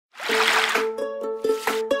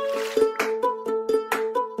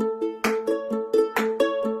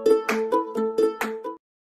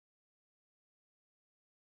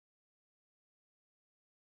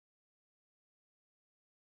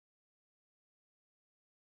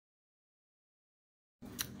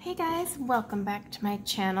Hey guys, welcome back to my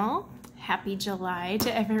channel. Happy July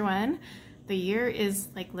to everyone. The year is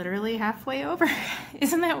like literally halfway over.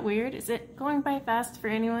 Isn't that weird? Is it going by fast for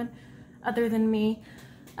anyone other than me?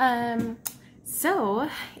 So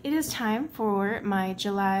it is time for my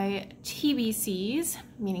July TBCs,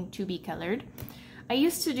 meaning to be colored. I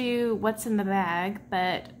used to do what's in the bag,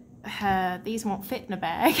 but these won't fit in a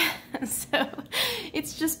bag. So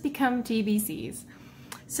it's just become TBCs.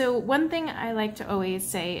 So one thing I like to always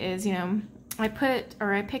say is, I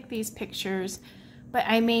pick these pictures, but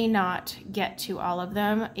I may not get to all of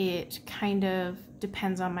them. It kind of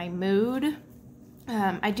depends on my mood.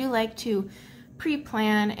 I do like to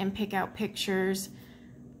pre-plan and pick out pictures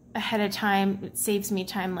ahead of time. It saves me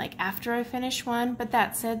time like after I finish one. But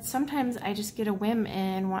that said, sometimes I just get a whim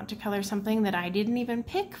and want to color something that I didn't even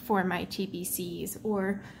pick for my TBCs.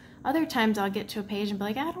 Or other times I'll get to a page and be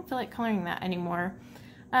like, I don't feel like coloring that anymore.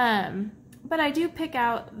 But I do pick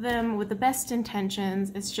out them with the best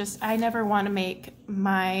intentions. It's just I never want to make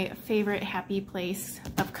my favorite happy place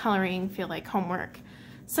of coloring feel like homework.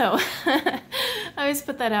 So I always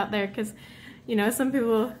put that out there because, some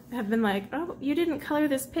people have been like, oh, you didn't color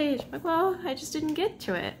this page. I'm like, well, I just didn't get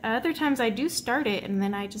to it. Other times I do start it and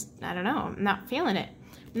then I don't know, I'm not feeling it.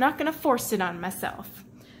 I'm not going to force it on myself.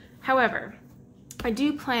 However, I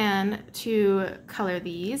do plan to color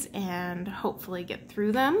these and hopefully get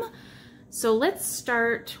through them. So let's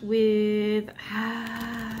start with the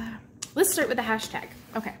hashtag.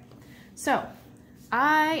 Okay, so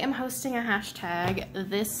I am hosting a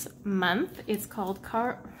hashtag this month. It's called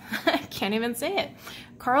I can't even say it.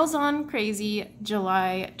 Carl's on Crazy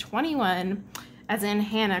July 21, as in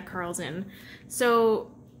Hannah Carlson.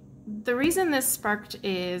 So the reason this sparked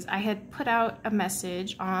is I had put out a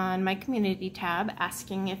message on my community tab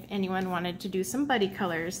asking if anyone wanted to do some buddy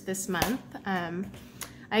colors this month.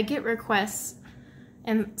 I get requests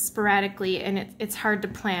and sporadically, and it's hard to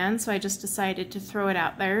plan, so I just decided to throw it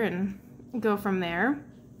out there and go from there.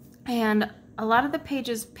 And a lot of the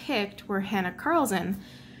pages picked were Hannah Carlson.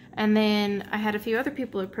 And then I had a few other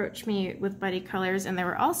people approach me with buddy colors, and they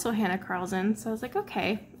were also Hannah Carlson. So I was like,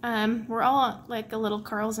 okay, we're all like a little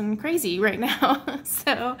Carlson crazy right now.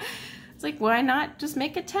 So it's like, why not just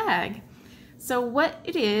make a tag? So what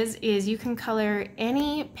it is you can color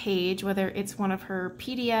any page, whether it's one of her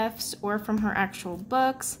PDFs or from her actual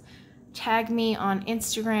books. Tag me on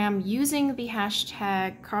Instagram using the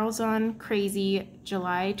hashtag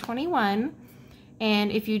CarlsOnCrazyJuly21.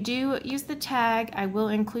 And if you do use the tag, I will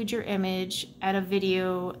include your image at a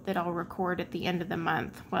video that I'll record at the end of the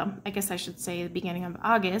month. Well, I guess I should say the beginning of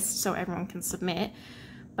August so everyone can submit.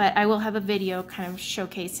 But I will have a video kind of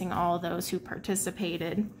showcasing all those who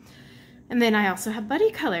participated. And then I also have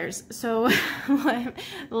buddy colors. So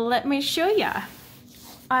let me show ya.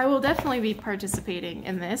 I will definitely be participating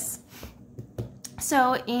in this.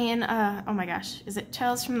 So in, oh my gosh, is it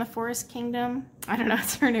Tales from the Forest Kingdom? I don't know,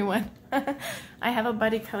 it's her new one. I have a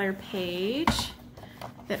buddy color page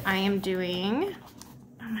that I am doing.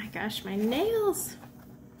 Oh my gosh, my nails.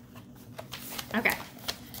 Okay,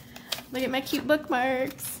 look at my cute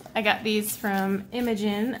bookmarks. I got these from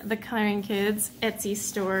Imogen, the Coloring Kids Etsy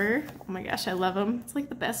store. Oh my gosh, I love them. It's like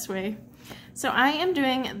the best way. So I am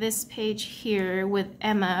doing this page here with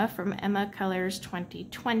Emma from Emma Colors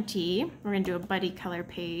 2020. We're going to do a buddy color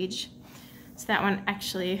page. So that one,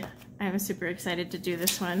 actually, I'm super excited to do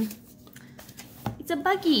this one. It's a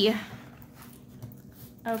buggy.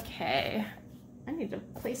 Okay. I need a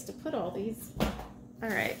place to put all these. All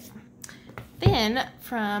right. Then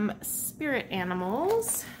from Spirit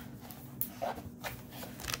Animals.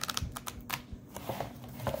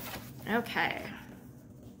 Okay.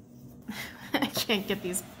 I can't get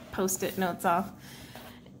these post-it notes off.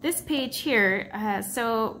 This page here,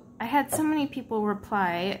 so I had so many people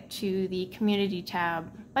reply to the community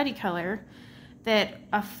tab buddy color that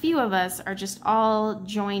a few of us are just all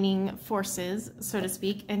joining forces, so to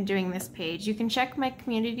speak, and doing this page. You can check my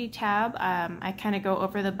community tab. I kind of go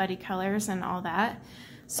over the buddy colors and all that.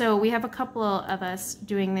 So we have a couple of us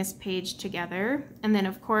doing this page together. And then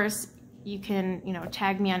of course you can,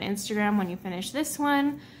 tag me on Instagram when you finish this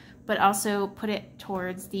one, but also put it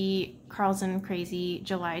towards the Carlson Crazy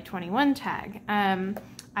July 21 tag.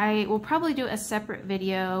 I will probably do a separate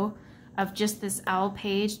video of just this owl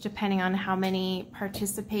page depending on how many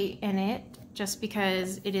participate in it, just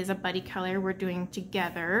because it is a buddy color we're doing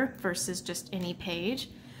together versus just any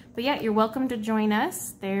page. But yeah, you're welcome to join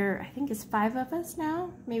us. There, I think is 5 of us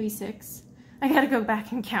now, maybe 6. I gotta go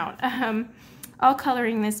back and count. All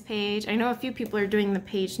coloring this page. I know a few people are doing the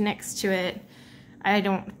page next to it. I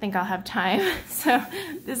don't think I'll have time. So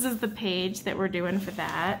this is the page that we're doing for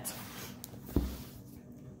that.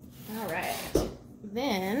 All right.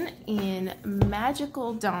 Then in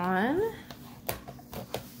Magical Dawn,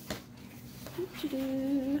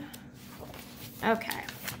 okay,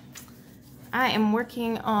 I am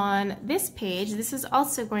working on this page. This is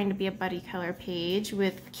also going to be a buddy color page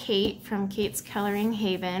with Kate from Kate's Coloring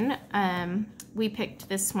Haven. We picked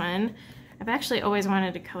this one. I've actually always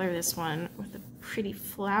wanted to color this one with the pretty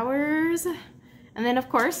flowers. And then of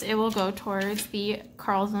course it will go towards the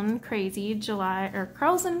Carlson Crazy July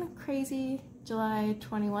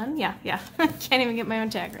 21. Yeah. Can't even get my own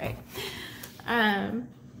tag right.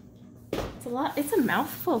 It's a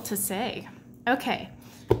mouthful to say. Okay,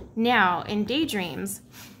 now in Daydreams,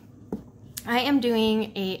 I am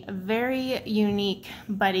doing a very unique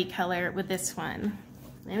buddy color with this one.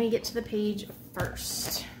 Let me get to the page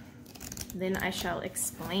first, then I shall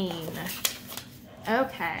explain.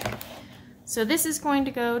 Okay, so this is going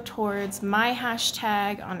to go towards my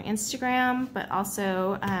hashtag on Instagram, but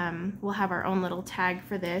also we'll have our own little tag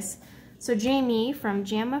for this. So Jamie from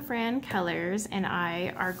Jamafran Colors and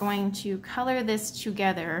I are going to color this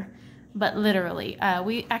together, but literally.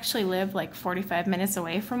 We actually live like 45 minutes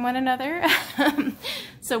away from one another.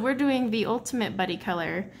 So we're doing the ultimate buddy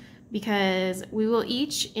color because we will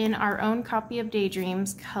each, in our own copy of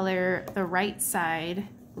Daydreams, color the right side,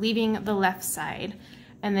 leaving the left side.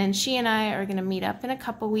 And then she and I are gonna meet up in a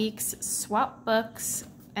couple weeks, swap books,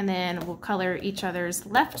 and then we'll color each other's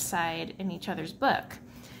left side in each other's book.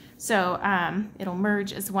 So it'll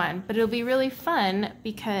merge as one, but it'll be really fun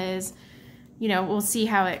because, you know, we'll see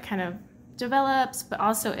how it kind of develops, but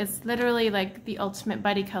also it's literally like the ultimate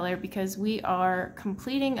buddy color because we are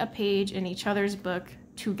completing a page in each other's book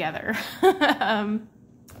together.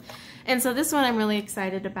 And so this one I'm really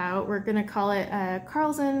excited about. We're gonna call it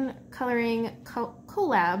Carlson Coloring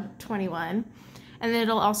Collab 21, and then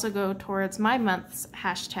it'll also go towards my month's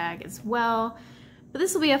hashtag as well. But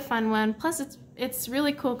this will be a fun one. Plus it's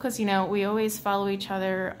really cool because, you know, we always follow each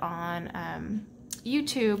other on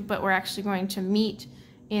YouTube, but we're actually going to meet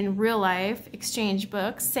in real life, exchange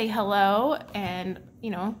books, say hello, and, you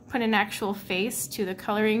know, put an actual face to the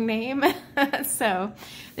coloring name. So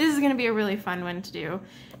this is going to be a really fun one to do.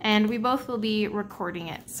 And we both will be recording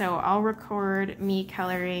it. So I'll record me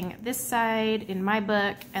coloring this side in my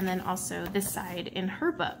book and then also this side in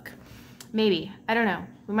her book. Maybe, I don't know.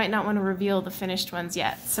 We might not want to reveal the finished ones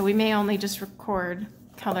yet. So we may only just record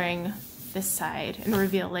coloring this side and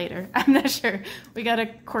reveal later. I'm not sure. We got to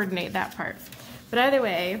coordinate that part. But either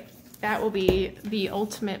way, that will be the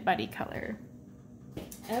ultimate buddy color.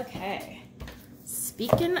 Okay,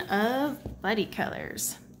 speaking of buddy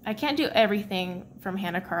colors, I can't do everything from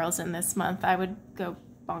Hannah Carlson this month. I would go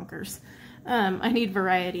bonkers. I need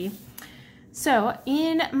variety. So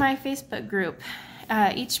in my Facebook group,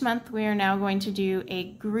 each month we are now going to do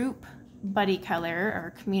a group buddy color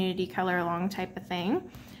or community color along type of thing.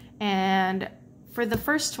 And for the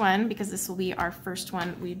first one, because this will be our first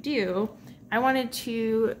one we do, I wanted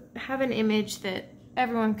to have an image that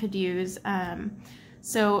everyone could use.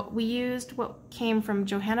 So we used what came from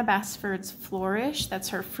Johanna Basford's Flourish. That's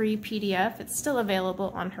her free PDF. It's still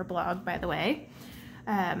available on her blog, by the way.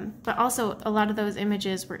 But also a lot of those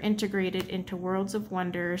images were integrated into Worlds of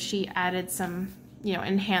Wonder. She added some, you know,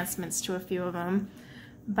 enhancements to a few of them.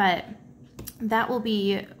 But that will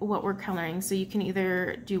be what we're coloring. So you can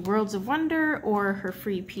either do Worlds of Wonder or her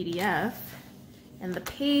free PDF. And the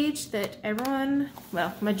page that everyone,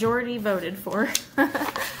 well, majority voted for,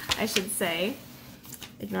 I should say,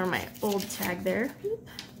 ignore my old tag there,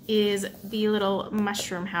 is the little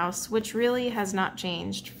mushroom house, which really has not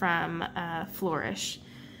changed from Flourish.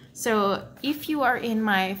 So if you are in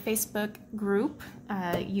my Facebook group,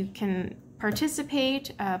 you can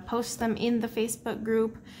participate, post them in the Facebook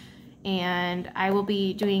group, and I will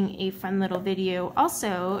be doing a fun little video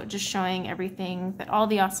also just showing everything that all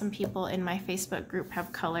the awesome people in my Facebook group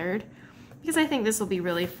have colored, because I think this will be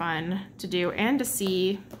really fun to do and to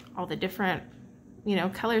see all the different, you know,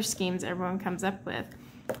 color schemes everyone comes up with.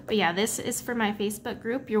 But yeah, this is for my Facebook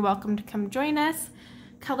group. You're welcome to come join us.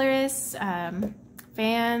 Colorists,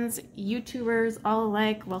 fans, YouTubers, all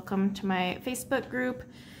alike, welcome to my Facebook group.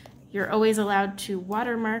 You're always allowed to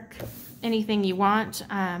watermark anything you want,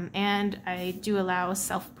 and I do allow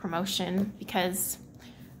self-promotion because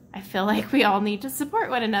I feel like we all need to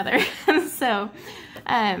support one another. So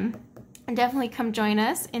definitely come join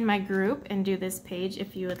us in my group and do this page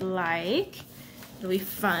if you would like. It'll be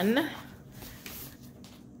fun.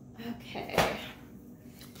 Okay,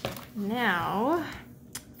 now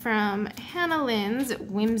from Hannah Lynn's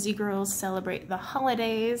Whimsy Girls Celebrate the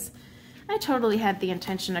Holidays, I totally had the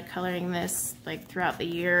intention of coloring this like throughout the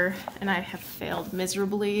year, and I have failed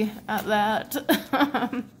miserably at that.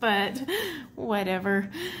 But whatever.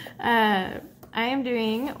 I am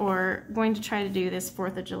doing, or going to try to do, this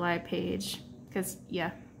 4th of July page, because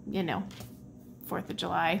yeah, you know, 4th of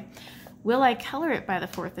July. Will I color it by the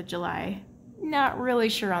 4th of July? Not really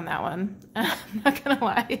sure on that one. I'm not gonna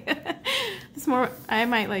lie. It's more, I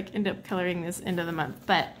might like end up coloring this end of the month,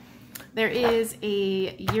 but there is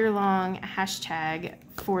a year-long hashtag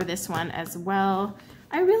for this one as well.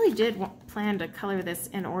 I really did plan to color this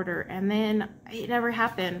in order, and then it never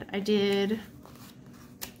happened. I did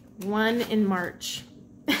one in March,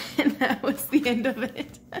 and that was the end of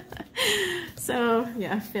it. So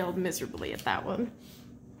yeah, I failed miserably at that one.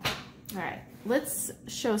 All right, let's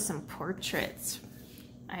show some portraits.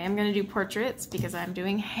 I am gonna do portraits because I'm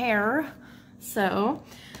doing hair. So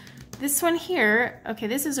this one here, okay,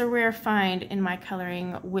 this is a rare find in my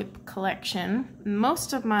coloring whip collection.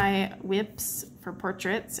 Most of my whips for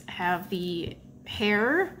portraits have the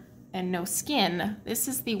hair and no skin. This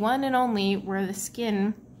is the one and only where the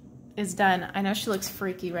skin is done. I know she looks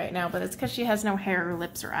freaky right now, but it's because she has no hair or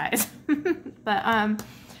lips or eyes. But I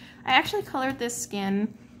actually colored this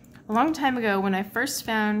skin a long time ago when I first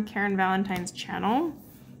found Karen Valentine's channel,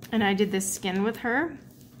 and I did this skin with her.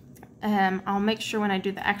 I'll make sure when I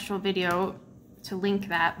do the actual video to link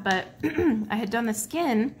that, but I had done the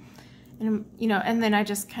skin, and you know, and then I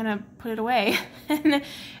just kind of put it away.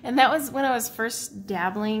 And that was when I was first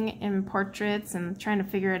dabbling in portraits and trying to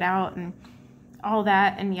figure it out and all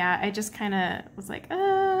that. And yeah, I just kind of was like,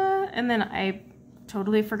 and then I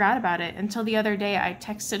totally forgot about it until the other day. I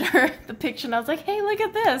texted her the picture and I was like, hey, look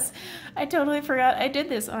at this. I totally forgot I did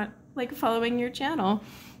this on, like, following your channel.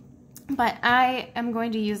 But I am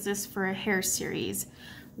going to use this for a hair series.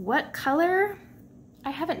 What color? I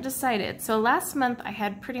haven't decided. So last month I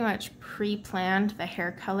had pretty much pre-planned the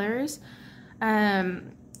hair colors,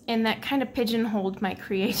 and that kind of pigeonholed my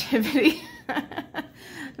creativity.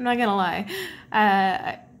 I'm not gonna lie.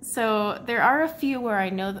 So there are a few where I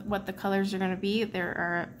know what the colors are gonna be. There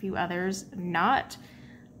are a few others not.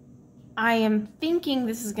 I am thinking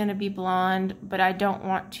this is gonna be blonde, but I don't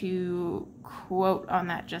want to quote on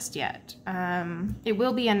that just yet. It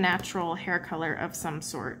will be a natural hair color of some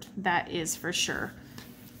sort, that is for sure.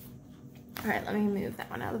 All right, let me move that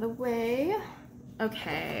one out of the way.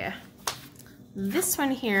 Okay, this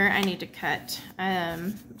one here I need to cut.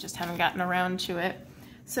 Just haven't gotten around to it.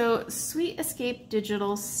 So Sweet Escape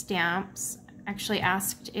Digital Stamps actually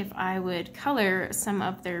asked if I would color some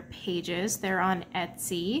of their pages. They're on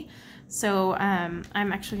Etsy. So I'm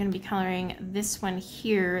actually going to be coloring this one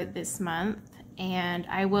here this month, and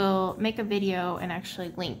I will make a video and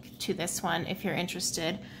actually link to this one if you're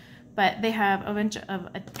interested. But they have a bunch of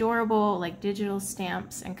adorable like digital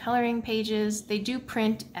stamps and coloring pages. They do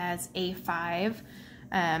print as A5.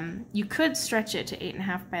 You could stretch it to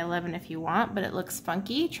 8.5 by 11 if you want, but it looks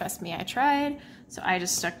funky. Trust me, I tried. So I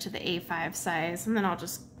just stuck to the A5 size, and then I'll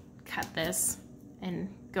just cut this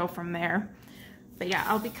and go from there. But yeah,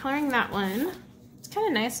 I'll be coloring that one. It's kind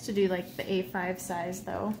of nice to do like the A5 size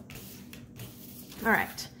though. All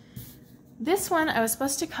right. This one I was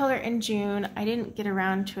supposed to color in June. I didn't get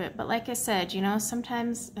around to it, but like I said, you know,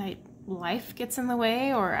 sometimes life gets in the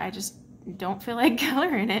way, or I just don't feel like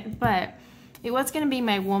coloring it. But it was going to be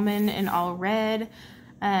my woman in all red,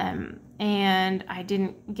 and I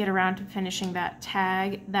didn't get around to finishing that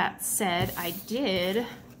tag. That said, I did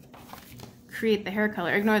create the hair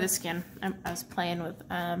color. Ignore the skin. I was playing with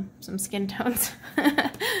some skin tones.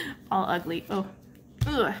 All ugly. Oh,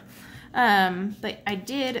 ugh. But I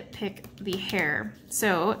did pick the hair.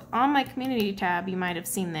 So on my community tab, you might have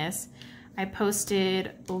seen this. I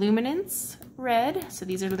posted Luminance Red, so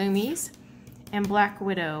these are Lumies, and Black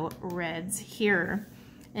Widow Reds here.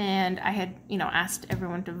 And I had, you know, asked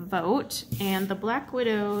everyone to vote, and the Black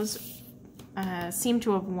Widows seem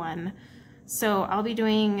to have won. So I'll be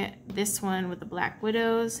doing this one with the Black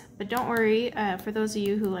Widows, but don't worry, for those of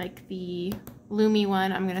you who like the Lumi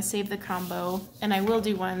one, I'm gonna save the combo, and I will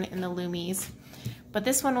do one in the Lumies. But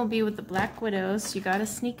this one will be with the Black Widows, so you got a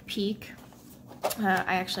sneak peek.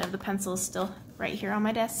 I actually have the pencils still right here on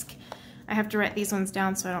my desk. I have to write these ones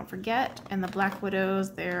down so I don't forget. And the Black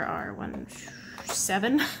Widows, there are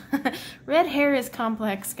 7. Red hair is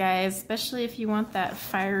complex, guys, especially if you want that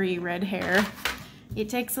fiery red hair. It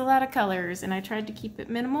takes a lot of colors, and I tried to keep it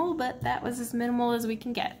minimal, but that was as minimal as we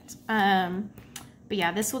can get. But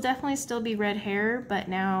yeah, this will definitely still be red hair, but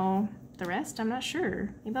now the rest, I'm not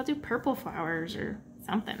sure. Maybe I'll do purple flowers or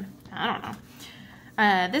something. I don't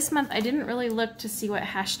know. This month, I didn't really look to see what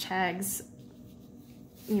hashtags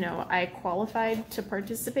you know, I qualified to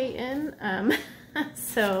participate in.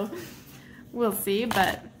 So we'll see,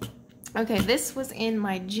 but okay, this was in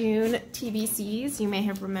my June TBCs, you may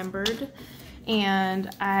have remembered, and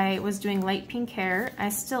I was doing light pink hair. I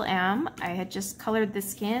still am. I had just colored the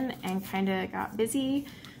skin and kind of got busy.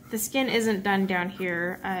 The skin isn't done down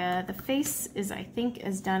here. The face is, I think,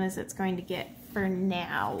 as done as it's going to get for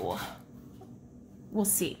now. We'll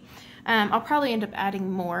see. I'll probably end up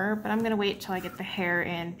adding more, but I'm going to wait till I get the hair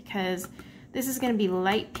in because this is going to be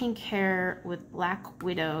light pink hair with black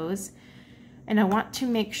widows, and I want to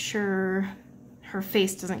make sure her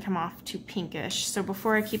face doesn't come off too pinkish. So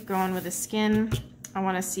before I keep going with the skin, I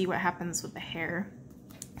want to see what happens with the hair.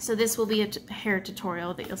 So this will be a hair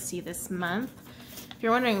tutorial that you'll see this month. If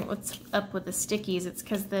you're wondering what's up with the stickies, it's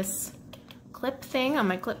because this clip thing on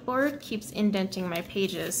my clipboard keeps indenting my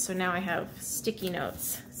pages, so now I have sticky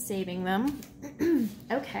notes saving them.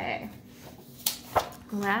 Okay,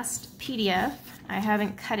 last PDF. I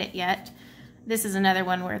haven't cut it yet. This is another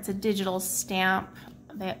one where it's a digital stamp.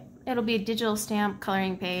 It'll be a digital stamp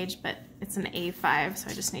coloring page, but it's an A5, so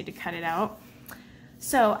I just need to cut it out.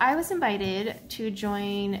 So I was invited to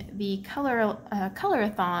join the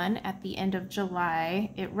colorathon at the end of July.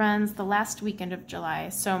 It runs the last weekend of July,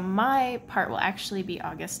 so my part will actually be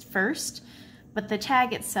August 1st, but the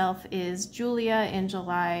tag itself is Julia in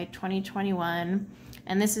July 2021,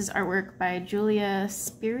 and this is artwork by Julia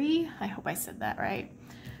Spiri. I hope I said that right.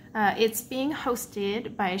 It's being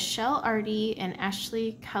hosted by Shell Arty and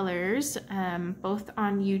Ashley Colors, both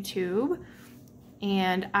on YouTube.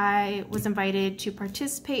 And I was invited to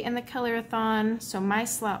participate in the colorathon, so my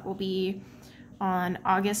slot will be on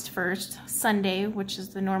August 1st, Sunday, which is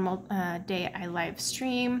the normal day I live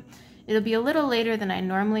stream. It'll be a little later than I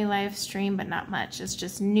normally live stream, but not much. It's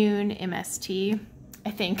just noon MST,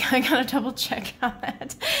 I think. I gotta double check on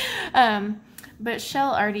that. But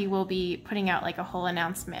Shell Arty will be putting out like a whole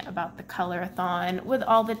announcement about the colorathon with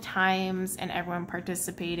all the times and everyone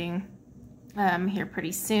participating here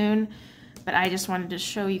pretty soon. But I just wanted to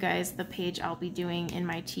show you guys the page I'll be doing in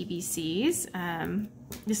my TBCs.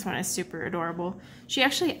 This one is super adorable. She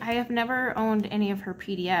actually, I have never owned any of her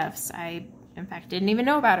PDFs. I, in fact, didn't even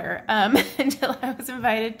know about her until I was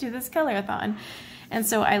invited to this colorathon. And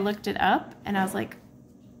so I looked it up and I was like,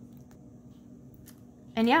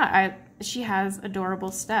 and yeah, she has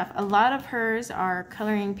adorable stuff. A lot of hers are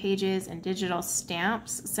coloring pages and digital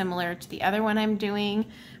stamps, similar to the other one I'm doing.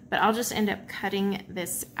 But I'll just end up cutting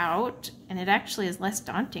this out, and it actually is less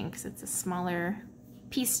daunting because it's a smaller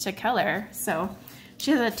piece to color. So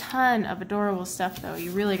she has a ton of adorable stuff though.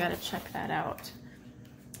 You really got to check that out.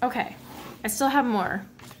 Okay, I still have more.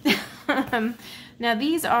 Now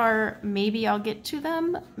these are, maybe I'll get to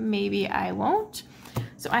them, maybe I won't.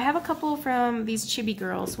 So I have a couple from these Chibi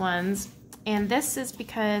Girls ones, and this is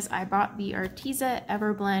because I bought the Arteza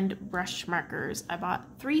Everblend brush markers. I bought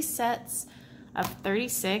 3 sets of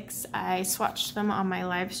 36. I swatched them on my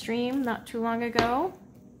live stream not too long ago.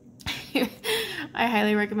 I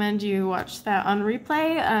highly recommend you watch that on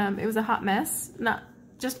replay. It was a hot mess, not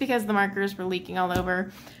just because the markers were leaking all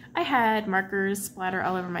over. I had markers splatter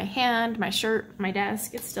all over my hand, my shirt, my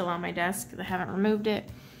desk. It's still on my desk because I haven't removed it.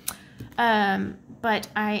 But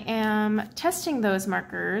I am testing those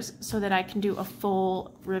markers so that I can do a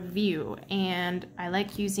full review, and I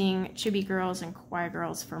like using Chibi Girls and Kawaii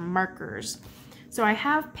Girls for markers. So I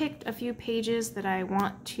have picked a few pages that I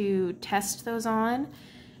want to test those on,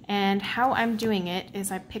 and how I'm doing it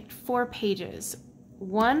is I picked 4 pages,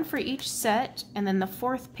 1 for each set, and then the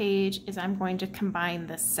 4th page is I'm going to combine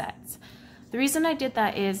the sets. The reason I did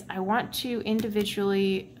that is I want to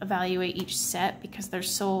individually evaluate each set because they're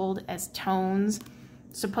sold as tones,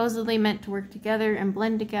 supposedly meant to work together and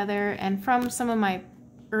blend together, and from some of my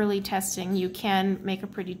early testing you can make a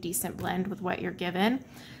pretty decent blend with what you're given.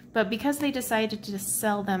 But because they decided to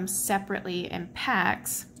sell them separately in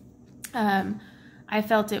packs, I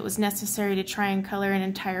felt it was necessary to try and color an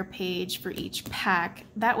entire page for each pack.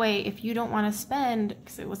 That way, if you don't want to spend,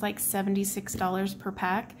 because it was like $76 per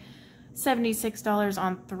pack, $76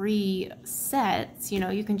 on 3 sets, you know,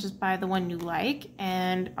 you can just buy the one you like,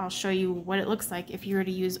 and I'll show you what it looks like if you were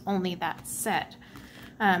to use only that set.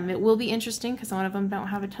 It will be interesting because one of them don't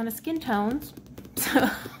have a ton of skin tones, so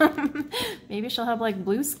maybe she'll have like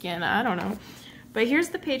blue skin, I don't know. But here's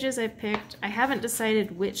the pages I picked. I haven't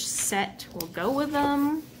decided which set will go with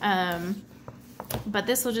them, but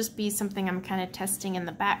this will just be something I'm kind of testing in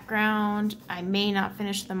the background. I may not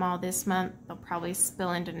finish them all this month. They'll probably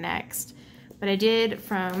spill into next. But I did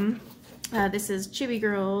from, this is Chibi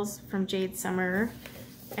Girls from Jade Summer.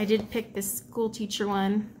 I did pick this school teacher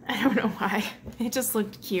one. I don't know why. It just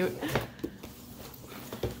looked cute.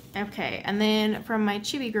 Okay, and then from my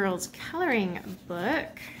Chibi Girls coloring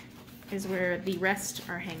book is where the rest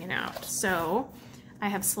are hanging out. So I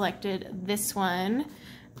have selected this one.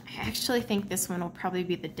 I actually think this one will probably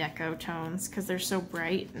be the deco tones because they're so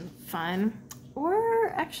bright and fun. Or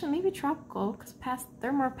actually maybe tropical because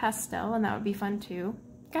they're more pastel and that would be fun too.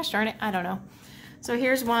 Gosh darn it, I don't know. So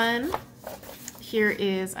here's one. Here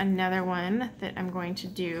is another one that I'm going to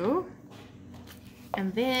do.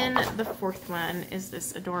 And then the fourth one is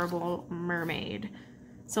this adorable mermaid.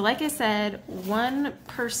 So like I said, one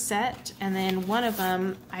per set, and then one of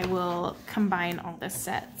them I will combine all the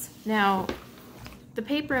sets. Now, the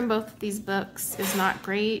paper in both of these books is not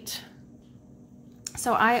great.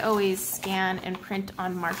 So I always scan and print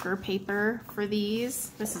on marker paper for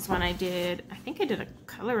these. This is one I did, I think I did a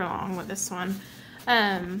color along with this one.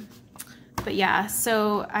 But yeah,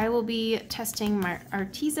 so I will be testing my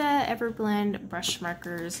Arteza Everblend brush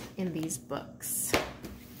markers in these books.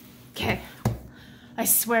 Okay, I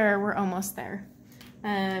swear we're almost there.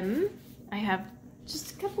 I have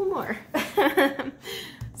just a couple more.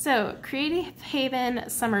 So, Creative Haven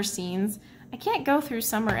Summer Scenes. I can't go through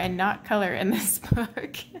summer and not color in this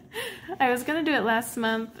book. I was gonna do it last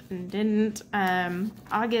month and didn't.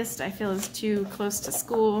 August I feel is too close to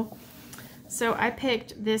school. So I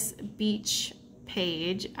picked this beach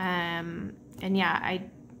page, and yeah,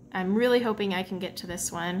 I'm really hoping I can get to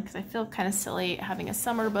this one because I feel kind of silly having a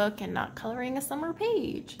summer book and not coloring a summer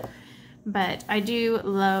page. But I do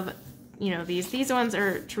love, you know, these ones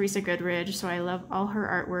are Teresa Goodridge, so I love all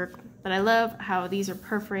her artwork. But I love how these are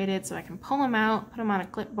perforated so I can pull them out, put them on a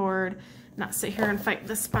clipboard, not sit here and fight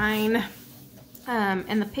the spine.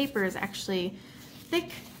 And the paper is actually thick.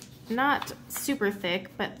 Not super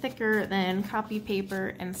thick, but thicker than copy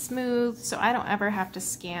paper and smooth, so I don't ever have to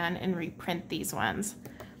scan and reprint these ones.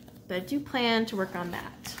 But I do plan to work on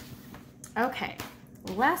that. Okay,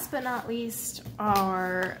 last but not least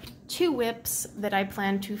are two whips that I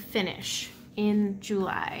plan to finish in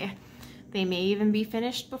July. They may even be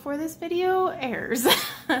finished before this video airs.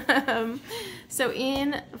 So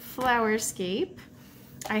in Flowerscape,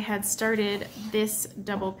 I had started this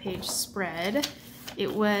double page spread.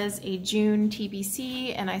 It was a June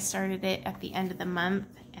TBC and I started it at the end of the month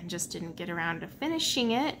and just didn't get around to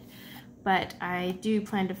finishing it, but I do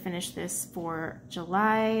plan to finish this for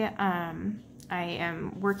July. I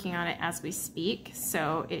am working on it as we speak,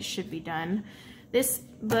 so it should be done. This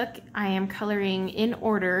book I am coloring in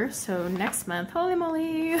order, so next month, holy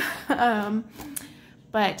moly.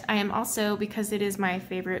 But I am also, because it is my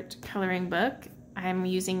favorite coloring book, I'm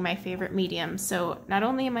using my favorite medium. So not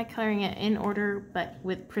only am I coloring it in order, but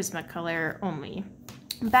with Prismacolor only.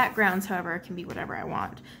 Backgrounds, however, can be whatever I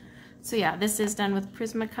want. So yeah, this is done with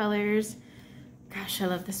Prismacolors. Gosh, I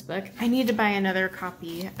love this book. I need to buy another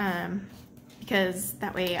copy because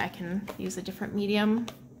that way I can use a different medium.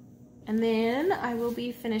 And then I will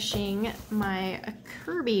be finishing my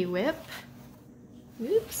Kirby whip.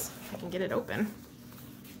 Oops, I can get it open.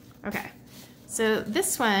 Okay, so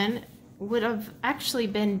this one would have actually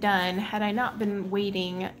been done had I not been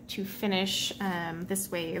waiting to finish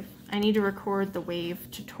this wave. I need to record the wave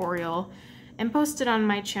tutorial and post it on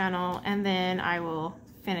my channel, and then I will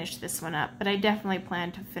finish this one up. But I definitely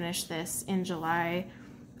plan to finish this in July.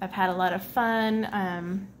 I've had a lot of fun.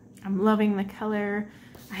 I'm loving the color.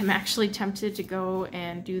 I'm actually tempted to go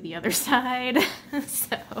and do the other side.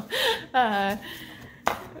 So, I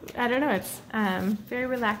don't know, it's very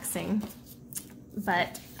relaxing.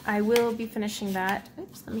 But I will be finishing that.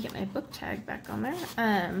 Oops, let me get my book tag back on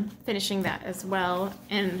there. Finishing that as well,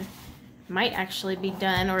 and might actually be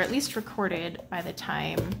done or at least recorded by the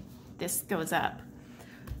time this goes up.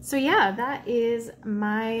 So yeah, that is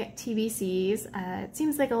my TBCs. It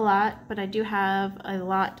seems like a lot, but I do have a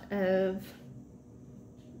lot of,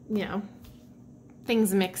 you know,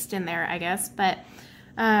 things mixed in there, I guess. But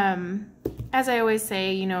as I always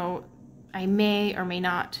say, you know, I may or may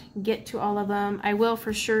not get to all of them. I will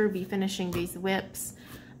for sure be finishing these whips.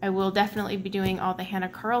 I will definitely be doing all the Hannah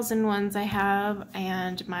Carlson ones I have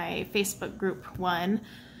and my Facebook group one.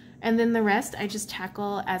 And then the rest I just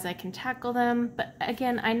tackle as I can tackle them. But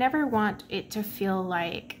again, I never want it to feel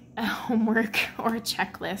like a homework or a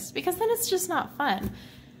checklist because then it's just not fun.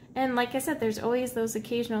 And like I said, there's always those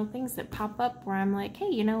occasional things that pop up where I'm like, hey,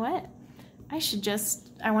 you know what?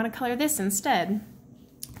 I want to color this instead.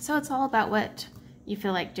 So it's all about what you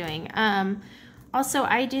feel like doing. Also,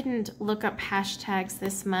 I didn't look up hashtags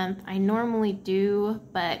this month. I normally do,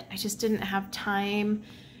 but I just didn't have time.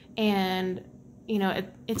 And, you know,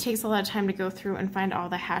 it takes a lot of time to go through and find all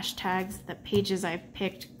the hashtags that pages I've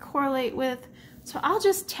picked correlate with. So I'll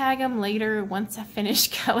just tag them later once I finish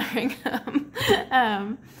coloring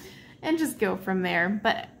them. and just go from there.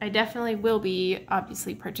 But I definitely will be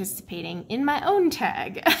obviously participating in my own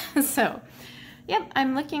tag. So yep,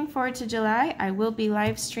 I'm looking forward to July. I will be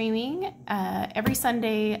live streaming every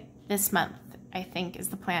Sunday this month, I think is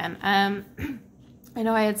the plan. I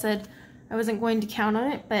know I had said I wasn't going to count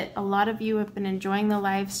on it, but a lot of you have been enjoying the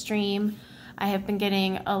live stream. I have been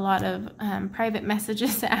getting a lot of private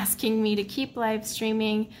messages asking me to keep live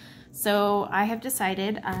streaming. So I have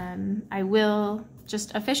decided I will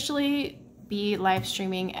just officially be live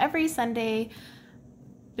streaming every Sunday.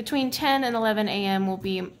 Between 10 and 11 a.m. will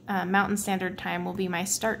be Mountain Standard Time will be my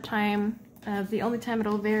start time. The only time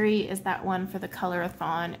it'll vary is that one for the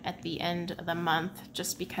color-a-thon at the end of the month,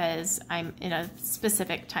 just because I'm in a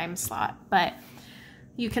specific time slot. But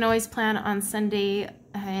you can always plan on Sunday,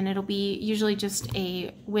 and it'll be usually just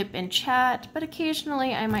a whip and chat, but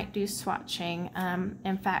occasionally I might do swatching.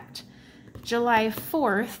 In fact, July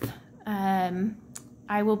 4th,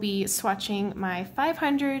 I will be swatching my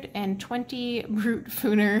 520 Brut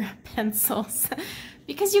Funer pencils.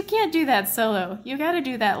 Because you can't do that solo. You gotta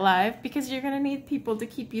do that live because you're gonna need people to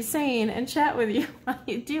keep you sane and chat with you while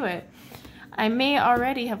you do it. I may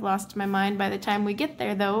already have lost my mind by the time we get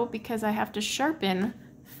there though, because I have to sharpen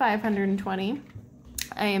 520.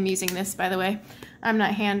 I am using this, by the way. I'm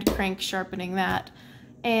not hand crank sharpening that.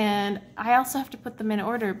 And I also have to put them in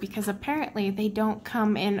order because apparently they don't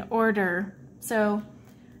come in order. So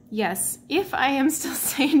yes, if I am still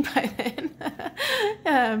sane by then,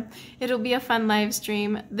 it'll be a fun live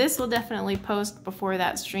stream. This will definitely post before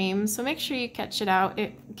that stream, so make sure you catch it.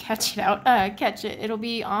 It'll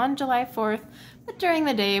be on July 4th, but during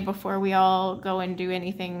the day before we all go and do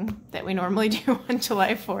anything that we normally do on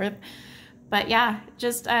July 4th. But yeah,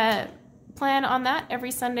 just plan on that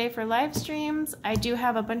every Sunday for live streams. I do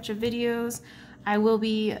have a bunch of videos I will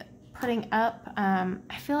be putting up.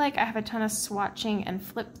 I feel like I have a ton of swatching and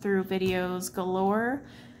flip through videos galore,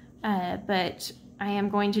 but I am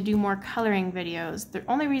going to do more coloring videos. The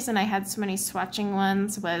only reason I had so many swatching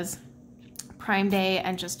ones was Prime Day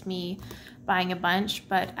and just me buying a bunch,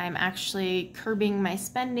 but I'm actually curbing my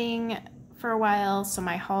spending for a while so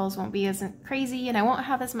my hauls won't be as crazy and I won't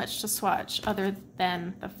have as much to swatch other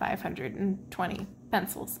than the 520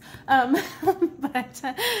 pencils. But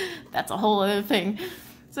that's a whole other thing.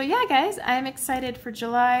 So yeah, guys, I'm excited for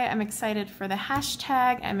July. I'm excited for the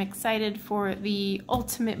hashtag. I'm excited for the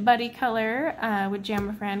ultimate buddy color with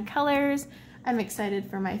Jamafran Colors. I'm excited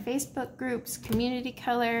for my Facebook group's community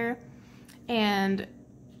color and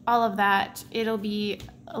all of that. It'll be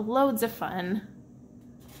loads of fun.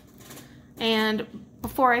 And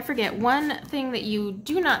before I forget, one thing that you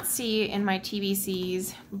do not see in my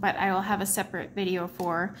TBCs, but I will have a separate video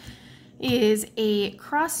for, is a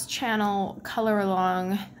cross-channel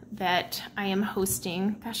color-along that I am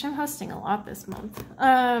hosting. Gosh, I'm hosting a lot this month.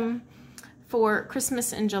 For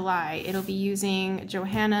Christmas in July. It'll be using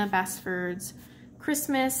Johanna Basford's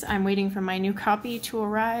Christmas. I'm waiting for my new copy to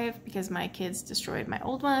arrive because my kids destroyed my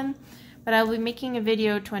old one. But I'll be making a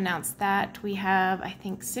video to announce that. We have, I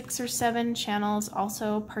think, 6 or 7 channels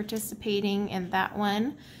also participating in that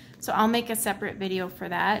one. So I'll make a separate video for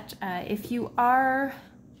that. If you are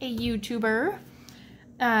a YouTuber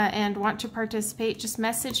and want to participate, just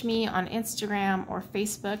message me on Instagram or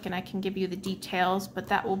Facebook and I can give you the details, but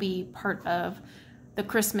that will be part of the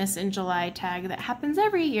Christmas in July tag that happens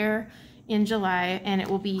every year in July, and it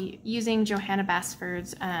will be using Johanna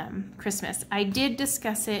Basford's Christmas. I did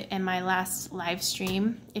discuss it in my last live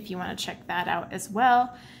stream if you want to check that out as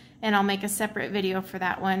well, and I'll make a separate video for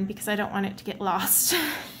that one because I don't want it to get lost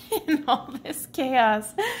in all this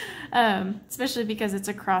chaos, especially because it's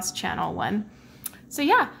a cross-channel one. So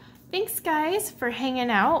yeah, thanks guys for hanging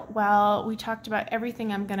out while we talked about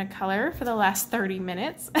everything I'm gonna color for the last 30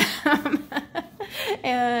 minutes.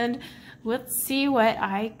 And let's see what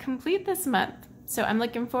I complete this month. So I'm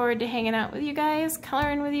looking forward to hanging out with you guys,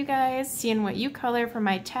 coloring with you guys, seeing what you color for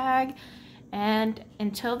my tag, and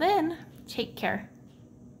until then, take care.